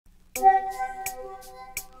Now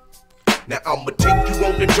I'ma take you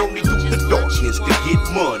on the journey through the darkness to get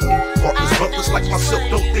money. Partners, brothers like myself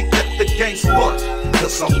don't think that the game's fun.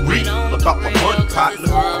 Cause I'm real about my money partner,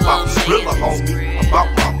 about the crilla homie, about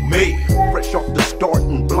my mate. Fresh off the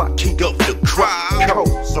starting block, king of the crowd.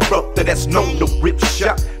 Coz, a brother that's known to rip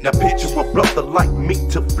shot. Now picture a brother like me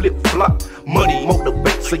to flip flop. Money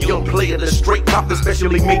motivates a young player to straight pop,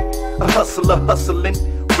 especially me, a hustler hustling.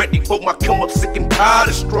 Ready for my come up, sick and tired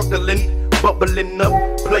of struggling. Bubbling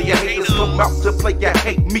up, player haters come out to play, I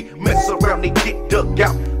hate me. Mess around and get dug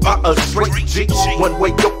out by a straight G. One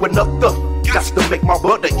way open up the, got to make my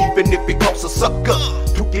butter even if it costs a sucker.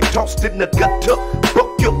 To get tossed in the gutter,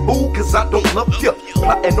 fuck your fool cause I don't love you.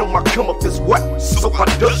 Plotting on my come up is what, so I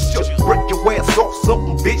dust you. Break your ass off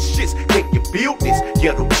something vicious. Can you feel this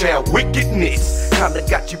ghetto child wickedness? Kinda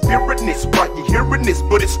got you fearing this while you hearing this,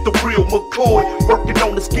 but it's the real McCoy. Working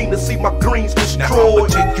on the scheme to see my greens destroyed. Now I'ma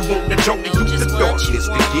take you on the journey through the darkness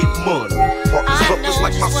to get money. Partners, brothers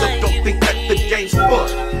like myself don't think that the game's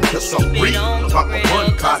fun. Cause I'm real about my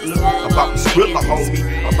money partner, about the crilla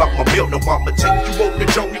homie, about my meal. Now I'ma take you on the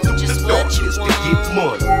journey through the darkness to get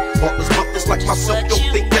money. Partners, brothers like myself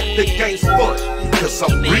don't think that the game's fun. Cause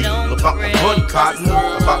I'm real about my money partner,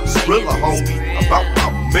 about the crilla homie, about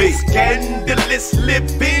my meal. Scandalous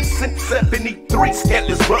living since 73.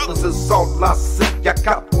 Scandalous brothers is all I see. I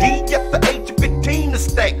got D at the age of 15 to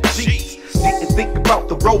stack G's. Didn't think about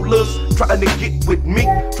the rollers trying to get with me,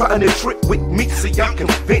 trying to trick with me. See, I'm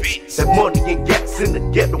convinced that money and gas in the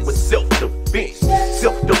ghetto is self-defense.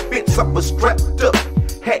 Self-defense, I was strapped up.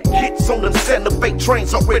 Had kids on them Santa Fe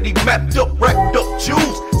trains already mapped up, racked up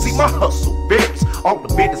jewels. See, my hustle varies. All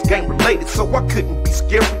the business game related, so I couldn't be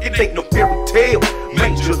scary. It ain't no fairy tale.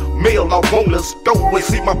 Major mail, I wanna go and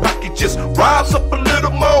see my pocket just rise up a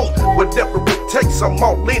little more. Whatever it takes, I'm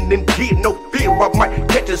all in and get no fear. I might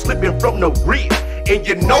catch it slipping from the rear. And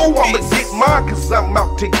you know I'ma get mine cause I'm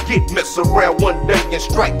out to get. Mess around one day and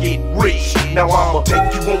strike it rich. Now I'ma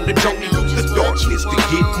take you on the journey through the darkness to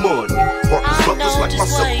get money. Partners, brothers like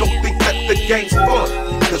myself don't think that the game's fun.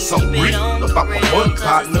 Cause I'm real about my money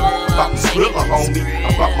partner, about the crilla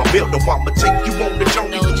homie, about my meal. Now I'ma take you on the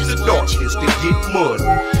journey through the darkness to get money.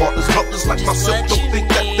 Partners, brothers like myself don't think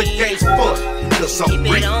that the game's fun. Cause I'm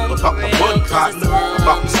real about my money partner,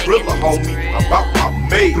 about the crilla homie, about my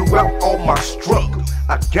meal. Throughout all my struggle,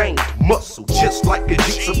 I gained muscle just like a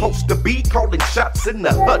G supposed to be, calling shots in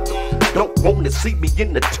the huddle. Don't wanna see me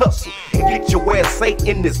in the tussle and get your ass ate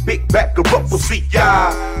in this big back of ruffle. See,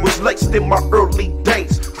 I was laced in my early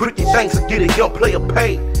days. Pretty things to get a young player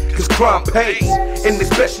paid, cause crime pays. And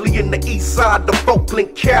especially in the east side of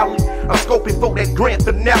Oakland, Cali, I'm scoping for that grand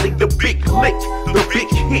finale, the big lick, the big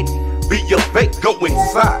hit. Be a bait, go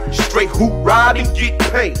inside, straight hoop ride and get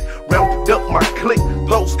paid. Rounded up my clique,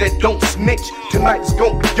 those that don't snitch. Tonight's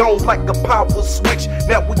gonna be on like a power switch.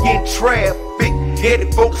 Now we in traffic,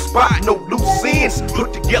 headed for the spot, no loose ends.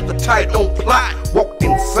 Put together tight on plot. Walked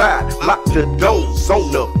inside, locked the doors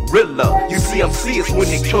on the crilla. You see I'm serious when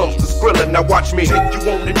it comes to Skrilla. Now watch me take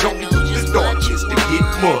you on the journey through the darkness to get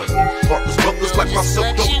money. Partners, brothers like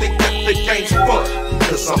myself don't think that the game's fun.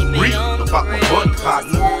 Cause I'm real about my money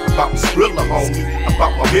partner, about the crilla homie,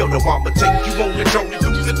 about my meal. Now I'ma take you on the journey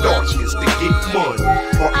through the darkness to get money.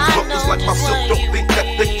 Partners, brothers like myself don't think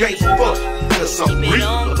that the game's fun. Cause I'm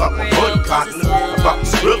real about my money partner, about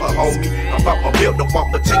the crilla homie, about my meal. Now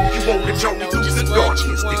I'ma take you on the journey through the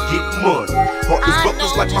darkness to get money. Partners,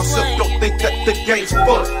 brothers like myself don't think that the game's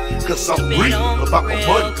fun. Cause I'm real about my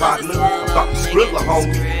money partner, about the crilla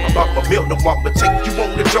homie, about my meal. Now I'ma take you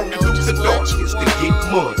on the journey through the darkness to get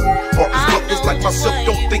money. Partners, brothers like myself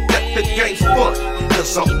don't think that the game's fun.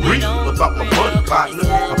 Cause I'm real about my money partner,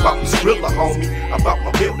 about the crilla homie, about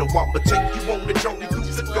my meal. Now I'ma take you on the journey through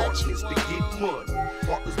the darkness to get money.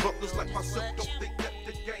 Partners, brothers like myself don't think that